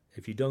in there.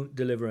 If you don't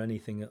deliver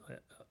anything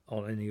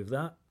on any of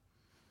that,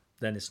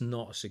 then it's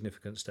not a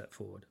significant step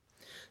forward.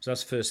 So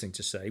that's the first thing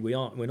to say.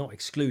 We're not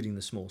excluding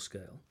the small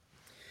scale,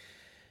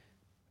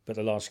 but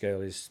the large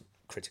scale is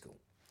critical.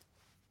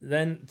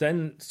 Then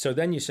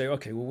you say,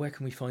 okay, well, where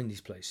can we find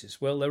these places?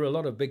 Well, there are a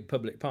lot of big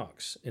public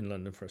parks in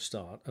London for a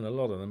start, and a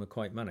lot of them are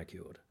quite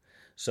manicured.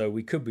 So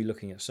we could be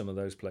looking at some of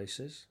those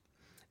places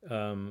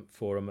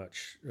for a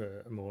much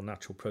more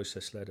natural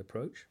process-led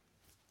approach.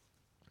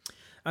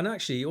 And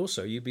actually,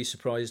 also, you'd be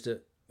surprised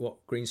at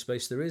what green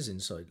space there is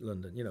inside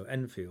London.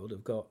 Enfield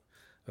have got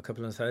a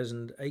couple of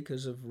 1,000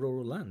 acres of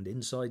rural land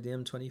inside the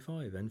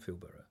M25,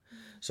 Enfield Borough.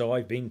 So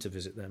I've been to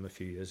visit them a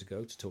few years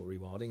ago to talk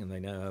rewilding, and they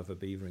now have a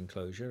beaver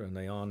enclosure, and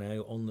they are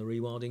now on the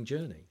rewilding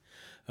journey.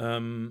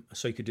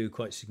 So you could do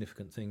quite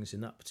significant things in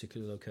that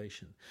particular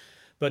location.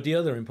 But the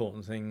other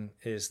important thing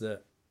is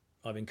that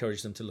I've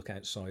encouraged them to look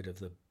outside of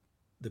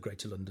the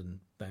Greater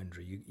London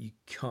boundary. You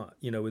can't,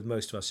 with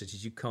most of our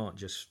cities, you can't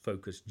just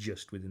focus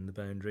just within the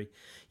boundary.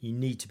 You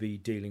need to be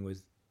dealing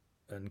with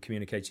and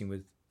communicating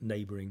with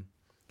neighbouring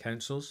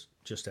councils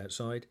just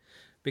outside,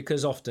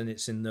 because often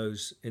it's in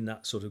that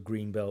sort of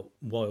green belt,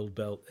 wild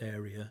belt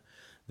area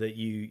that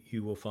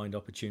you will find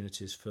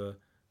opportunities for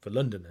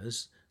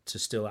Londoners to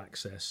still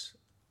access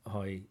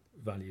high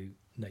value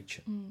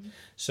nature.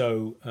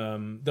 So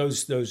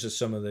those are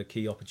some of the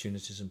key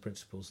opportunities and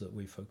principles that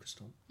we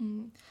focused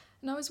on.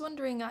 And I was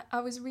wondering, I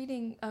was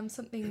reading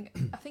something,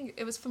 I think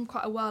it was from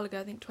quite a while ago,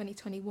 I think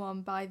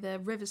 2021, by the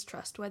Rivers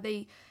Trust, where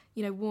they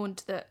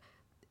warned that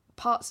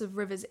parts of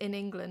rivers in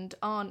England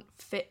aren't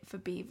fit for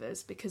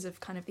beavers because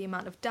of kind of the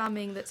amount of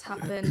damming that's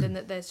happened, and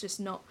that there's just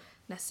not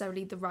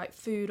necessarily the right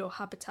food or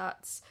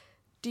habitats.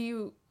 Do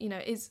you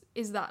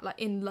is that, like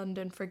in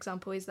London, for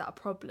example, is that a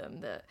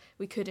problem that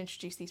we could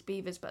introduce these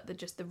beavers, but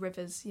the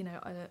rivers,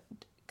 are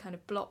kind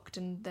of blocked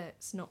and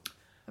that's not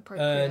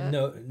appropriate?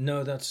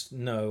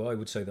 No, I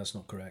would say that's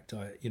not correct.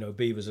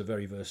 Beavers are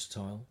very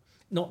versatile.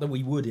 Not that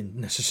we would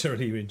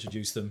necessarily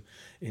introduce them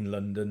in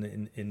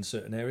London in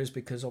certain areas,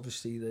 because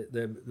obviously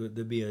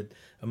there'd be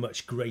a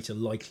much greater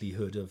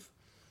likelihood of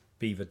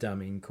beaver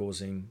damming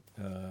causing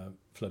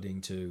flooding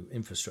to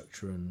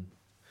infrastructure and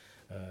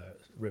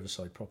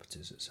riverside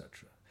properties,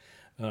 etc.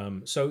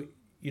 So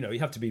you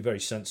have to be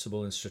very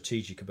sensible and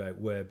strategic about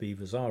where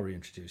beavers are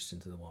reintroduced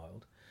into the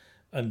wild.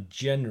 And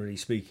generally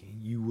speaking,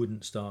 you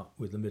wouldn't start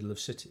with the middle of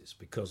cities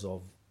because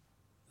of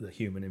the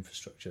human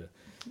infrastructure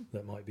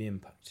that might be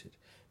impacted.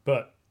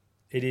 But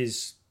it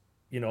is,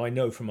 I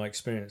know from my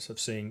experience of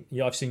seeing,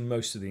 I've seen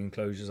most of the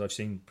enclosures, I've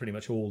seen pretty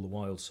much all the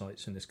wild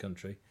sites in this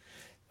country.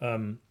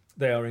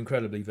 They are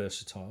incredibly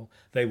versatile.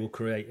 They will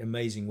create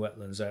amazing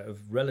wetlands out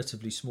of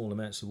relatively small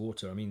amounts of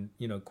water. I mean,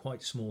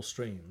 quite small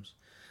streams.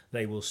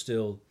 They will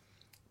still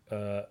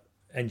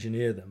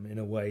engineer them in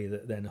a way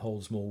that then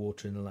holds more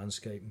water in the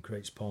landscape and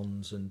creates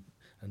ponds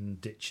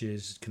and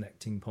ditches,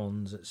 connecting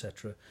ponds,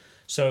 etc.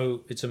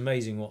 So it's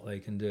amazing what they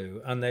can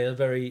do. And they are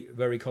very,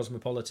 very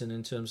cosmopolitan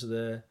in terms of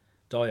their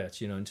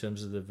diet, in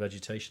terms of the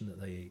vegetation that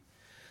they eat.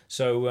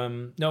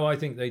 So, no, I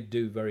think they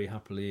do very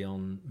happily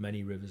on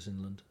many rivers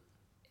in London.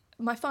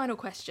 My final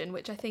question,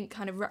 which I think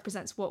kind of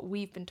represents what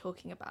we've been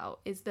talking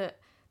about, is that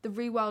the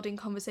rewilding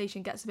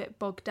conversation gets a bit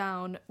bogged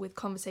down with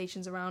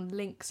conversations around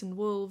lynx and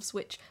wolves,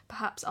 which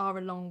perhaps are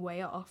a long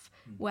way off,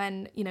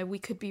 when, we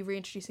could be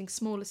reintroducing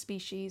smaller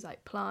species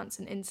like plants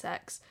and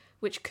insects,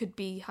 which could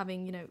be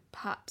having,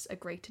 perhaps a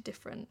greater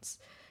difference.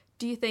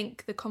 Do you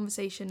think the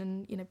conversation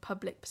and,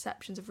 public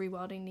perceptions of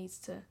rewilding needs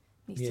to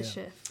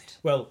shift?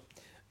 Well,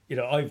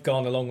 I've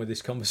gone along with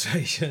this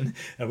conversation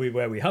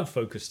where we have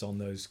focused on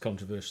those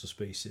controversial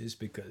species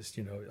because,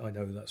 I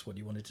know that's what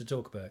you wanted to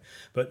talk about.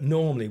 But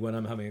normally when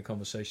I'm having a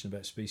conversation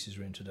about species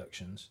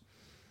reintroductions,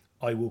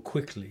 I will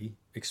quickly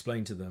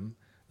explain to them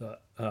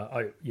that,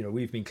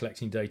 we've been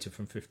collecting data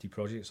from 50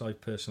 projects.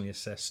 I've personally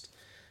assessed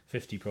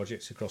 50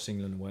 projects across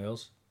England and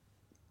Wales.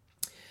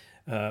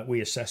 We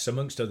assess,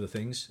 amongst other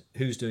things,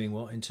 who's doing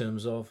what in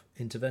terms of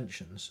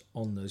interventions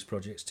on those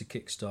projects to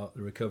kickstart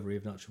the recovery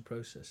of natural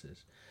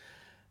processes.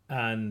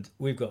 And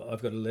I've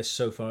got a list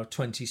so far of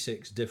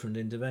 26 different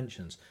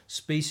interventions.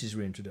 Species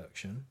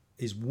reintroduction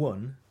is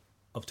one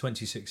of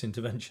 26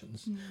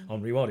 interventions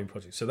on rewilding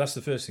projects. So that's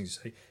the first thing to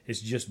say. It's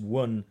just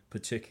one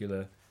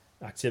particular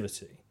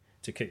activity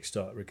to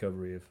kickstart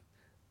recovery of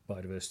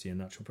biodiversity and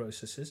natural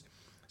processes.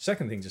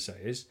 Second thing to say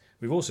is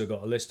we've also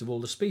got a list of all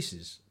the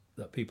species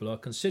that people are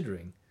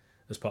considering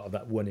as part of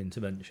that one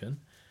intervention.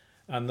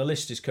 And the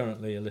list is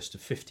currently a list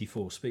of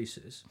 54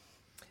 species.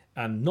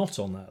 And not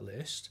on that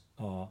list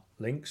are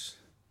lynx,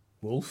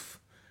 wolf,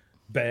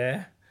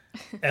 bear,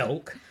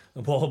 elk,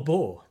 and wild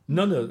boar.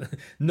 None of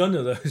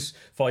those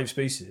 5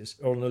 species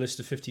are on the list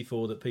of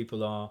 54 that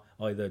people are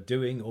either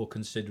doing or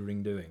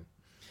considering doing.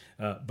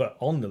 But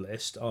on the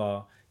list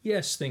are,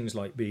 yes, things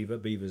like beaver.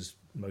 Beaver's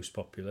most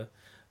popular.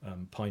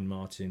 Pine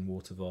marten,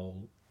 water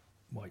vole,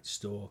 white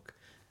stork,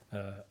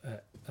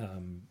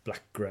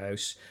 black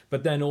grouse.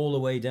 But then all the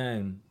way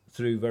down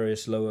through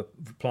various lower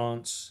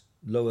plants,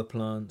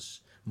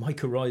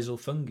 mycorrhizal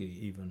fungi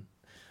even,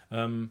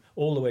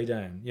 all the way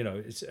down.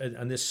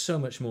 And there's so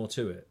much more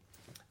to it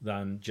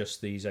than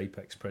just these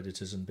apex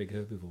predators and big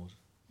herbivores.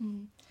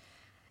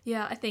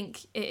 Yeah, I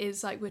think it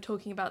is like we're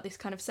talking about this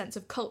kind of sense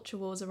of culture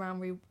wars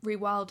around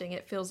rewilding.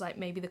 It feels like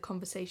maybe the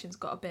conversation's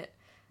got a bit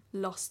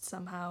lost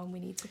somehow, and we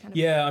need to kind of...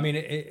 Yeah, I mean,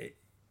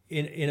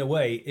 in a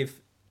way,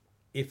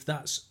 if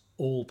that's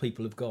all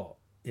people have got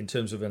in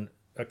terms of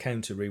a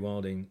counter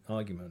rewilding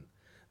argument,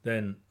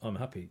 then I'm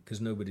happy,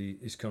 because nobody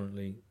is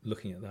currently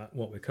looking at that.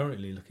 What we're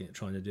currently looking at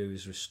trying to do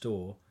is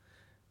restore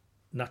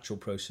natural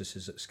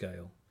processes at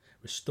scale,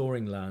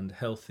 restoring land,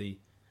 healthy,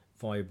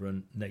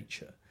 vibrant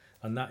nature.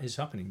 And that is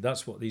happening.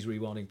 That's what these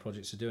rewilding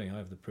projects are doing. I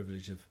have the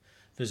privilege of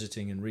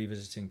visiting and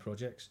revisiting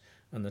projects,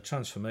 and the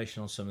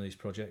transformation on some of these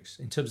projects,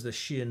 in terms of the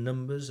sheer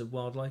numbers of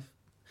wildlife,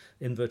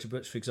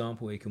 invertebrates, for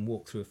example, where you can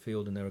walk through a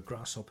field and there are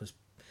grasshoppers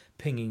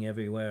pinging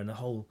everywhere and the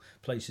whole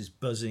place is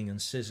buzzing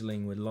and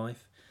sizzling with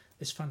life.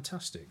 It's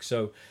fantastic.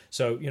 So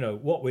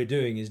what we're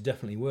doing is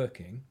definitely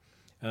working,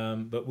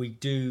 but we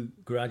do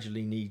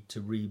gradually need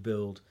to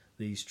rebuild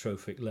these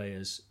trophic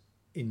layers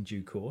in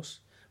due course.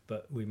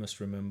 But we must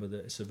remember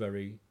that it's a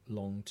very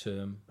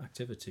long-term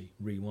activity,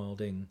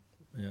 rewilding,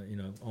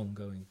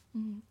 ongoing.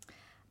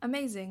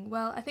 Amazing.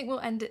 Well, I think we'll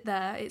end it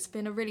there. It's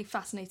been a really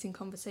fascinating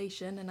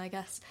conversation, and I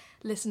guess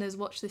listeners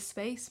watch this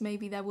space.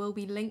 Maybe there will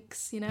be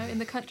links, in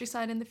the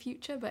countryside in the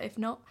future, but if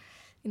not,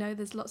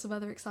 there's lots of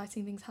other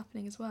exciting things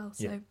happening as well.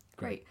 So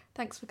great.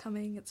 Thanks for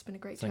coming. It's been a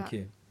great chat. Thank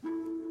you.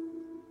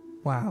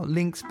 Wow,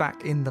 links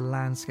back in the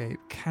landscape.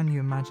 Can you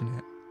imagine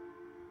it?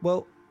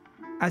 Well,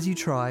 as you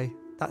try,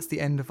 that's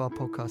the end of our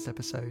podcast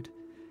episode.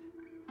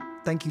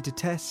 Thank you to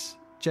Tess,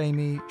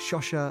 Jamie,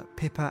 Shosha,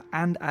 Pippa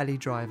and Ali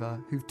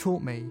Driver, who've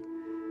taught me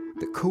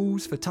that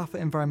calls for tougher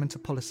environmental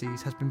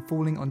policies has been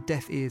falling on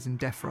deaf ears in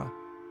DEFRA,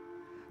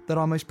 that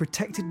our most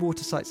protected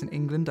water sites in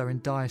England are in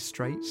dire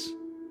straits,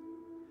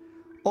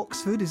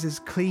 Oxford is as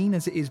clean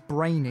as it is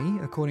brainy,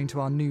 according to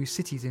our new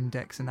Cities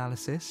Index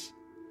analysis.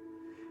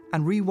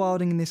 And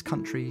rewilding in this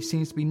country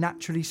seems to be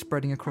naturally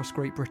spreading across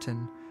Great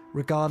Britain,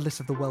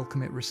 regardless of the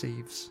welcome it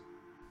receives.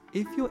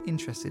 If you're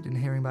interested in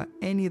hearing about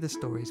any of the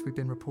stories we've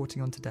been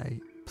reporting on today,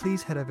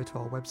 please head over to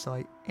our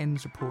website,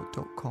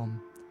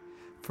 endsreport.com.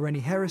 For any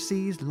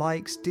heresies,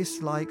 likes,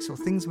 dislikes, or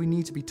things we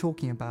need to be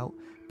talking about,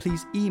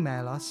 please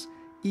email us,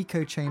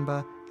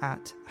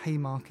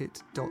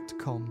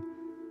 ecochamber@haymarket.com.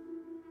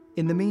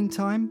 In the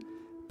meantime,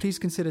 please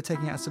consider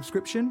taking out a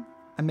subscription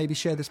and maybe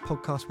share this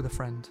podcast with a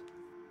friend.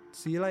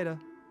 See you later.